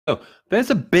So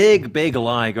there's a big, big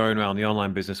lie going around the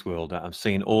online business world that I'm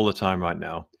seeing all the time right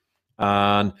now.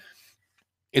 And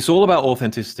it's all about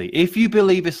authenticity. If you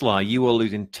believe this lie, you are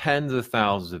losing tens of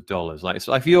thousands of dollars. Like, it's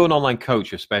like if you're an online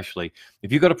coach, especially,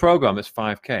 if you've got a program that's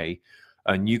 5K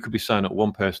and you could be signing up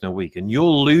one person a week and you're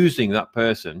losing that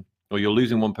person or you're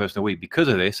losing one person a week because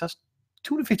of this, that's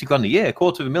 250 grand a year, a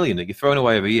quarter of a million that you're throwing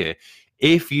away every year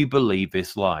if you believe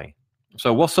this lie.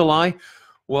 So what's the lie?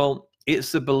 Well,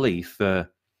 it's the belief that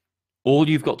all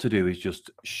you've got to do is just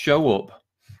show up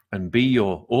and be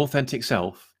your authentic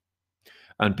self,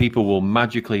 and people will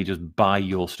magically just buy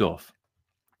your stuff.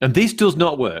 And this does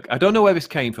not work. I don't know where this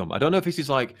came from. I don't know if this is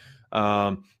like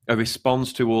a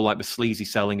response to all like the sleazy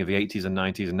selling of the 80s and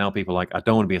 90s, and now people are like, I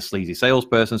don't want to be a sleazy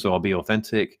salesperson, so I'll be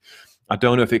authentic. I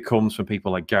don't know if it comes from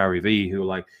people like Gary Vee, who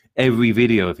like every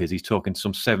video of his, he's talking to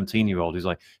some 17-year-old. He's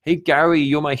like, hey, Gary,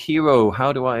 you're my hero.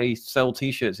 How do I sell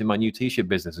T-shirts in my new T-shirt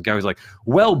business? And Gary's like,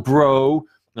 well, bro,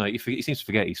 he seems to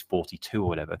forget he's 42 or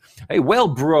whatever. Hey, well,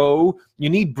 bro, you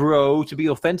need bro to be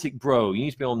authentic, bro. You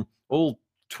need to be on all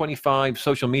 25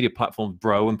 social media platforms,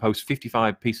 bro, and post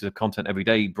 55 pieces of content every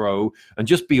day, bro, and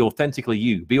just be authentically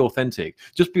you. Be authentic.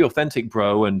 Just be authentic,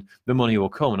 bro, and the money will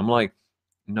come. And I'm like,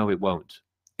 no, it won't.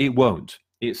 It won't.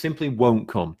 It simply won't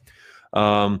come.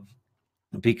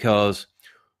 Because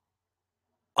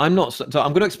I'm not, so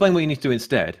I'm going to explain what you need to do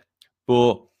instead,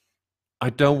 but I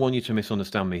don't want you to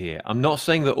misunderstand me here. I'm not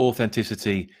saying that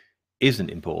authenticity isn't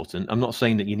important. I'm not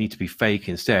saying that you need to be fake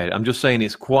instead. I'm just saying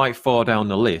it's quite far down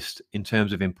the list in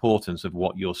terms of importance of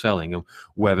what you're selling and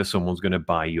whether someone's going to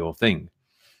buy your thing.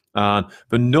 And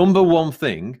the number one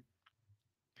thing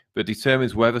that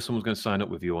determines whether someone's going to sign up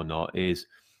with you or not is,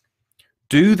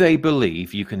 do they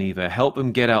believe you can either help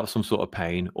them get out of some sort of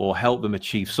pain or help them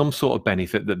achieve some sort of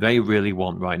benefit that they really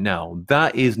want right now?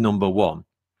 That is number one.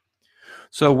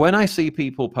 So when I see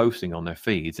people posting on their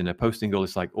feeds and they're posting all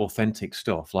this like authentic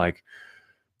stuff, like,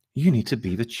 you need to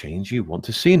be the change you want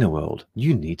to see in the world.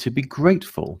 You need to be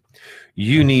grateful.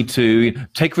 You need to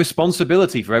take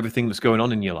responsibility for everything that's going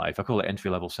on in your life. I call it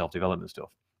entry-level self-development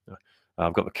stuff.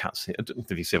 I've got the cats here.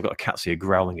 Did you see? I've got cats here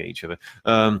growling at each other.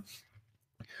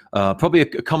 Probably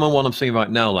a common one I'm seeing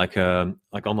right now, like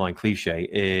online cliche,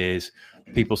 is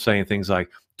people saying things like,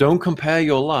 don't compare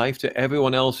your life to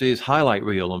everyone else's highlight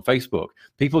reel on Facebook.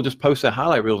 People just post their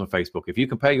highlight reels on Facebook. If you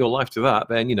compare your life to that,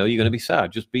 then, you're going to be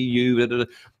sad. Just be you. Blah, blah,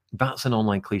 blah. That's an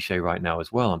online cliche right now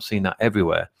as well. I'm seeing that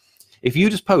everywhere. If you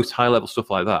just post high-level stuff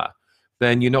like that,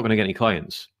 then you're not going to get any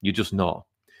clients. You're just not.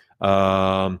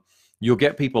 You'll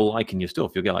get people liking your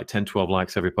stuff. You'll get like 10, 12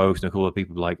 likes every post, and a couple of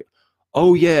people like,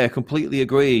 oh, yeah, completely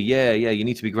agree. Yeah, you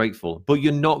need to be grateful. But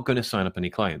you're not going to sign up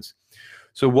any clients.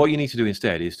 So what you need to do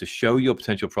instead is to show your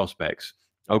potential prospects,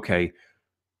 okay,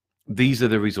 these are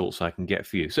the results I can get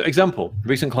for you. So example,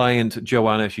 recent client,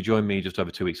 Joanna, she joined me just over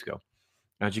 2 weeks ago.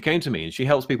 And she came to me and she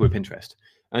helps people with Pinterest.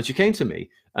 And she came to me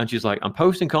and she's like, I'm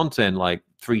posting content like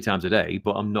 3 times a day,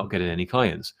 but I'm not getting any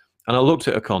clients. And I looked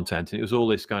at her content and it was all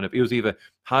this kind of, it was either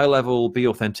high level, be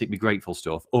authentic, be grateful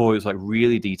stuff, or it was like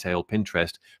really detailed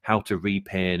Pinterest, how to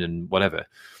repin and whatever.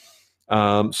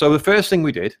 So the first thing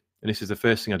we did, and this is the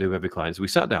first thing I do with every client, is we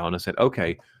sat down and I said,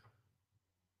 okay,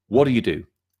 what do you do?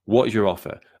 What is your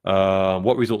offer?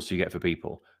 What results do you get for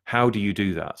people? How do you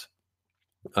do that?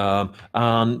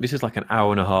 And this is like an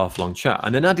hour and a half long chat.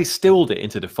 And then I distilled it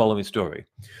into the following story.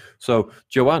 So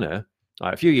Joanna,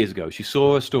 a few years ago, she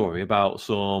saw a story about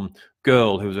some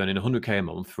girl who was earning 100K a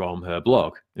month from her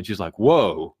blog. And she's like,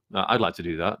 whoa, I'd like to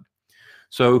do that.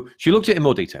 So she looked at it in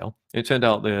more detail. It turned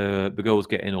out the girl was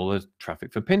getting all the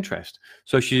traffic from Pinterest.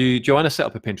 So Joanna set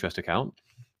up a Pinterest account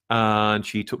and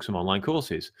she took some online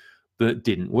courses that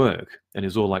didn't work. And it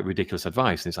was all like ridiculous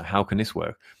advice. And it's like, how can this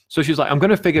work? So she's like, I'm going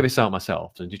to figure this out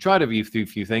myself. And she tried a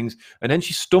few things. And then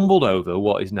she stumbled over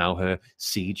what is now her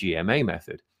CGMA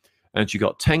method. And she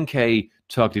got 10K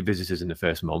targeted visitors in the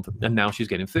first month. And now she's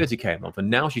getting 30K a month. And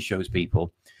now she shows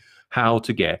people how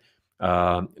to get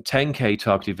 10K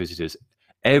targeted visitors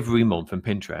every month from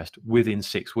Pinterest within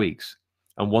 6 weeks.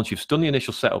 And once you've done the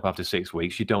initial setup after 6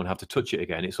 weeks, you don't have to touch it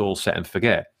again. It's all set and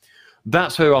forget.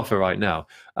 That's her offer right now.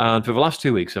 And for the last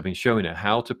 2 weeks, I've been showing her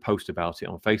how to post about it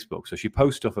on Facebook. So she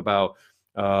posts stuff about,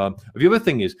 the other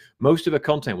thing is, most of her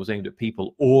content was aimed at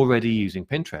people already using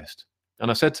Pinterest. And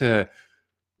I said to her,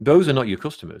 those are not your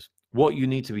customers. What you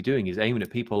need to be doing is aiming at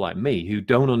people like me who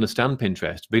don't understand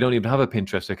Pinterest. They don't even have a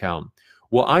Pinterest account.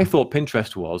 What I thought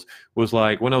Pinterest was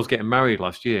like when I was getting married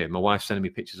last year, my wife sending me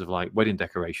pictures of like wedding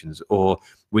decorations, or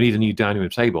we need a new dining room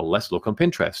table. Let's look on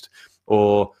Pinterest.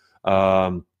 Or,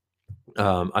 I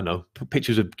don't know,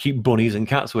 pictures of cute bunnies and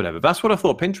cats or whatever. That's what I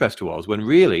thought Pinterest was, when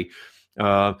really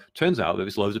Turns out that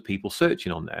there's loads of people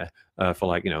searching on there for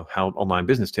like, how online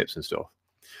business tips and stuff.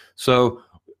 So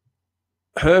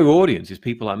her audience is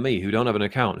people like me who don't have an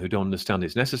account, who don't understand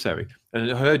it's necessary. And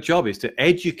her job is to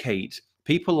educate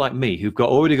people like me who've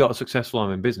already got a successful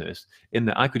online business in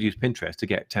that I could use Pinterest to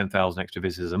get 10,000 extra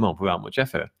visitors a month without much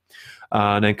effort,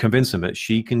 and then convince them that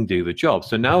she can do the job.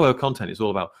 So now her content is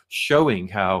all about showing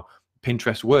how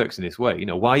Pinterest works in this way.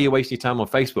 Why are you wasting your time on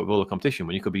Facebook with all the competition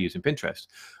when you could be using Pinterest?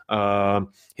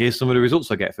 Here's some of the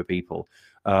results I get for people.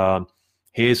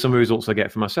 Here's some of the results I get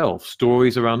for myself,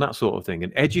 stories around that sort of thing,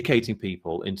 and educating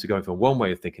people into going from one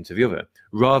way of thinking to the other,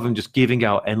 rather than just giving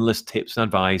out endless tips and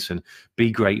advice and be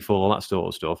grateful, all that sort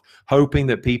of stuff, hoping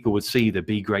that people would see the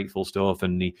be grateful stuff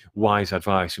and the wise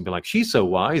advice and be like, she's so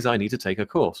wise, I need to take a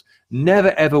course.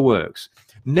 Never, ever works.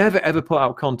 Never, ever put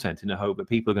out content in the hope that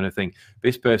people are going to think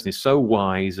this person is so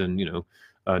wise and,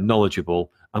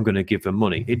 knowledgeable, I'm going to give them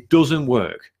money. It doesn't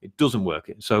work. It doesn't work.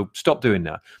 So stop doing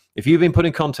that. If you've been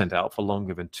putting content out for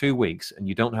longer than 2 weeks and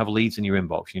you don't have leads in your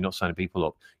inbox, you're not signing people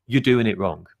up, you're doing it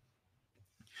wrong.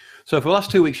 So for the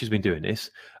last 2 weeks, she's been doing this.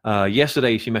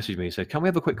 Yesterday, she messaged me and said, can we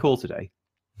have a quick call today?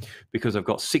 Because I've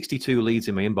got 62 leads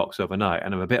in my inbox overnight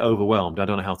and I'm a bit overwhelmed. I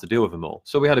don't know how to deal with them all.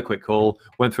 So we had a quick call,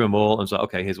 went through them all, and was like,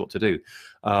 okay, here's what to do.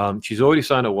 She's already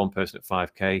signed up one person at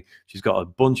 5K. She's got a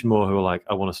bunch more who are like,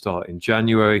 I want to start in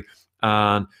January.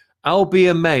 And I'll be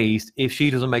amazed if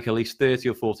she doesn't make at least 30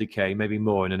 or 40K, maybe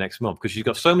more in the next month, because she's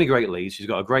got so many great leads. She's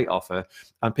got a great offer,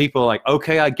 and people are like,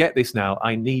 okay, I get this now.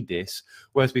 I need this.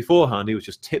 Whereas beforehand, it was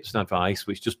just tips and advice,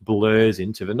 which just blurs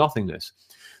into the nothingness.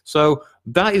 So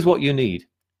that is what you need.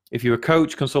 If you're a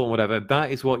coach, consultant, whatever,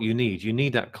 that is what you need. You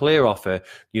need that clear offer.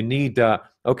 You need that,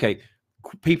 okay,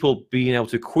 people being able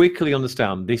to quickly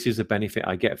understand this is a benefit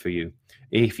I get for you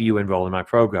if you enroll in my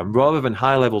program, rather than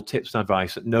high-level tips and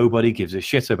advice that nobody gives a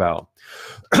shit about.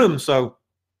 So,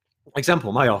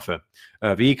 example, my offer,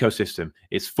 the ecosystem,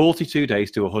 it's 42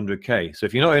 days to 100K. So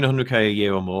if you're not in 100K a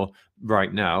year or more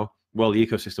right now, well, the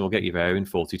ecosystem will get you there in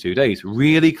 42 days.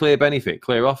 Really clear benefit,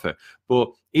 clear offer.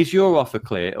 But is your offer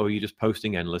clear, or are you just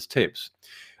posting endless tips?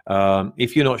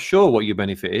 If you're not sure what your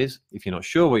benefit is, if you're not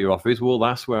sure what your offer is, well,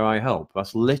 that's where I help.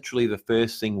 That's literally the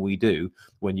first thing we do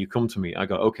when you come to me. I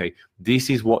go, okay, this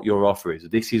is what your offer is.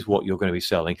 This is what you're going to be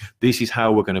selling. This is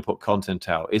how we're going to put content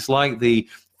out. It's like the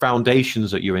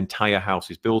foundations that your entire house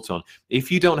is built on.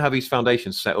 If you don't have these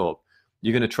foundations set up,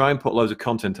 you're going to try and put loads of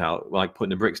content out, like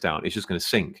putting the bricks down. It's just going to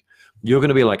sink. You're going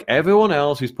to be like everyone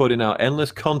else who's putting out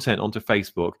endless content onto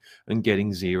Facebook and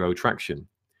getting zero traction.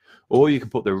 Or you can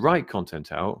put the right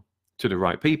content out to the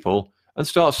right people and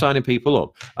start signing people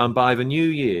up. And by the new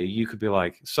year, you could be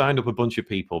like, signed up a bunch of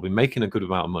people, be making a good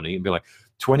amount of money, and be like,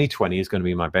 2020 is going to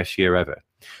be my best year ever.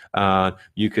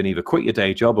 You can either quit your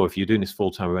day job, or if you're doing this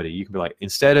full time already, you can be like,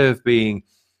 instead of being,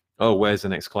 oh, where's the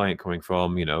next client coming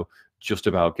from, just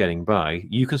about getting by,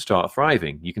 you can start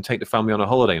thriving. You can take the family on a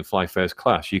holiday and fly first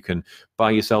class. You can buy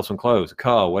yourself some clothes, a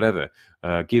car, whatever.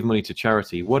 Give money to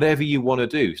charity, whatever you want to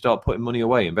do. Start putting money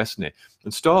away, invest in it,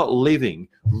 and start living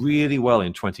really well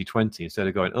in 2020 instead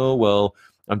of going, oh, well,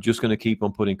 I'm just going to keep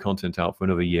on putting content out for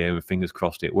another year and fingers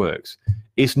crossed it works.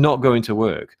 It's not going to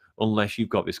work unless you've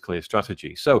got this clear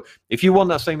strategy. So if you want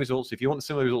that same results, if you want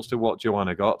similar results to what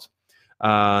Joanna got,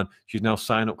 and she's now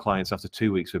signed up clients after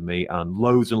 2 weeks with me and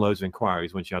loads of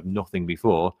inquiries when she had nothing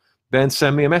before, then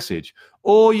send me a message.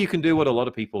 Or you can do what a lot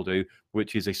of people do,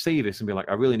 which is they see this and be like,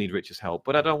 I really need Rich's help,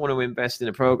 but I don't want to invest in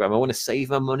a program. I want to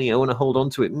save my money. I want to hold on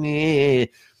to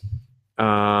it.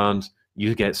 And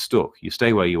you get stuck. You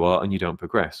stay where you are and you don't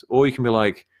progress. Or you can be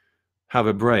like, have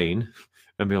a brain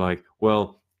and be like,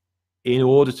 well, in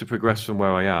order to progress from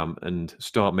where I am and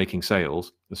start making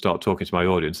sales and start talking to my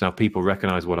audience, now people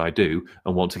recognize what I do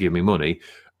and want to give me money,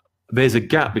 there's a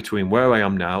gap between where I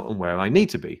am now and where I need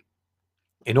to be.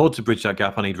 In order to bridge that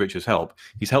gap, I need Richard's help.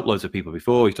 He's helped loads of people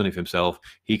before. He's done it for himself.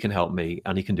 He can help me,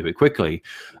 and he can do it quickly.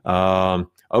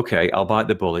 Okay, I'll bite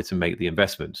the bullet and make the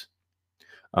investment.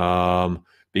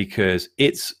 Because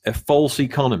it's a false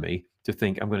economy to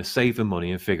think I'm going to save the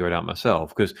money and figure it out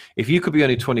myself. Because if you could be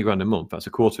only 20 grand a month, that's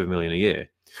 $250,000 a year.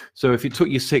 So if it took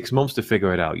you 6 months to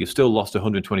figure it out, you still lost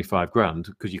 125 grand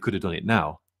because you could have done it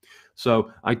now.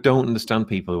 So I don't understand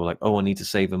people who are like, oh, I need to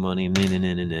save the money.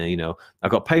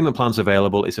 I've got payment plans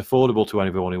available. It's affordable to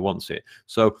everyone who wants it.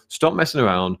 So stop messing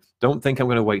around. Don't think I'm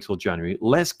going to wait till January.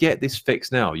 Let's get this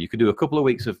fixed now. You could do a couple of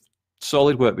weeks of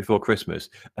solid work before Christmas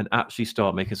and actually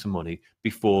start making some money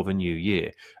before the new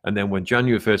year. And then when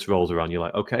January 1st rolls around, you're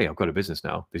like, okay, I've got a business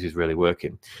now. This is really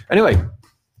working. Anyway,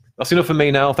 that's enough for me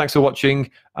now. Thanks for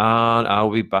watching, and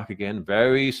I'll be back again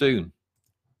very soon.